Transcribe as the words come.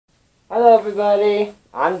Hello everybody,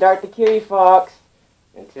 I'm DarkTheKittyFox,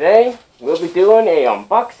 and today we'll be doing a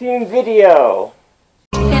unboxing video.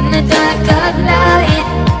 In the dark of night,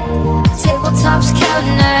 tabletops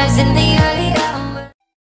counters in the early hours.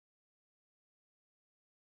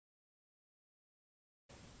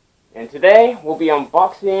 And today we'll be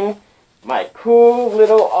unboxing my cool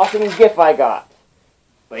little awesome gift I got.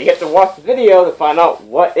 But you have to watch the video to find out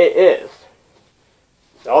what it is.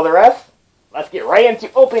 So all the rest, let's get right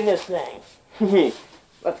into opening this thing.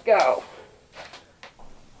 Let's go.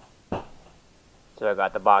 So I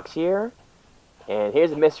got the box here, and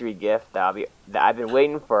here's a mystery gift that I've been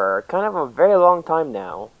waiting for kind of a very long time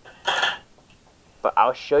now. But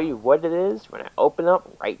I'll show you what it is when I open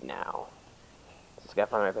up right now. Just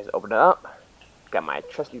gotta find my place to open it up. Got my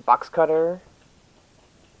trusty box cutter.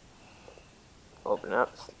 Open it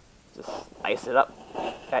up, just slice it up,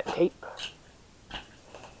 that tape.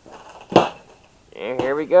 And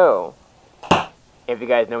here we go. If you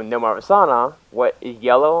guys know my persona, what is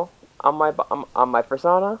yellow on my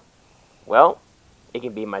persona? Well, it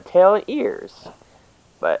can be my tail and ears.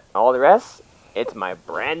 But all the rest, it's my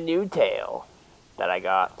brand new tail that I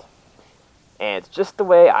got. And it's just the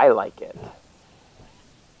way I like it.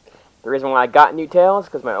 The reason why I got a new tail is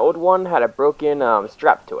because my old one had a broken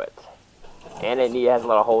strap to it. And it has a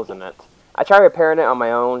lot of holes in it. I tried repairing it on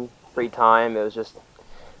my own free time. It was just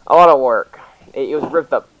a lot of work. It was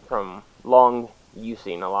ripped up from long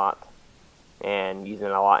using a lot. And using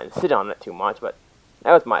it a lot and sitting on it too much. But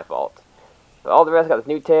that was my fault. But all the rest, I got this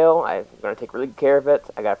new tail. I'm going to take really good care of it.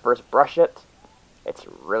 I got to first brush it. It's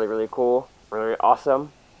really, really cool. Really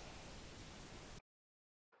awesome.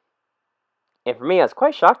 And for me, I was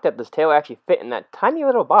quite shocked that this tail actually fit in that tiny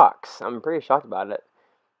little box. I'm pretty shocked about it.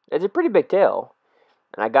 It's a pretty big tail.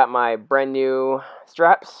 And I got my brand new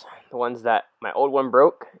straps. The ones that my old one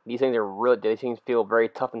broke. These things feel very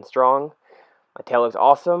tough and strong. My tail looks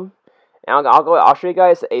awesome. And I'll show you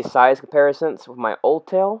guys a size comparison with my old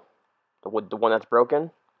tail. The one that's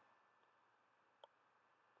broken.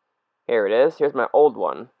 Here it is. Here's my old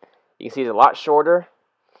one. You can see it's a lot shorter.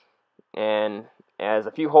 And it has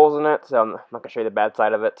a few holes in it, so I'm not going to show you the bad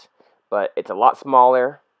side of it. But it's a lot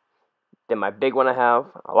smaller than my big one I have.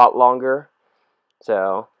 A lot longer.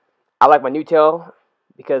 So, I like my new tail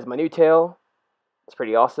because my new tail is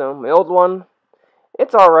pretty awesome. My old one,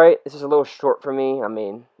 it's alright. It's just a little short for me. I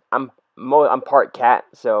mean, I'm part cat,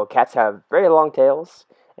 so cats have very long tails.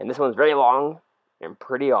 And this one's very long and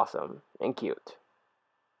pretty awesome and cute.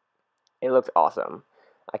 It looks awesome.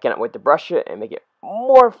 I cannot wait to brush it and make it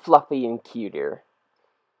more fluffy and cuter.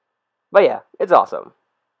 But yeah, it's awesome.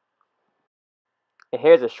 And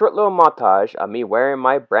here's a short little montage of me wearing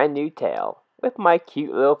my brand new tail with my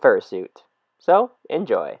cute little fursuit. So,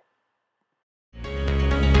 enjoy.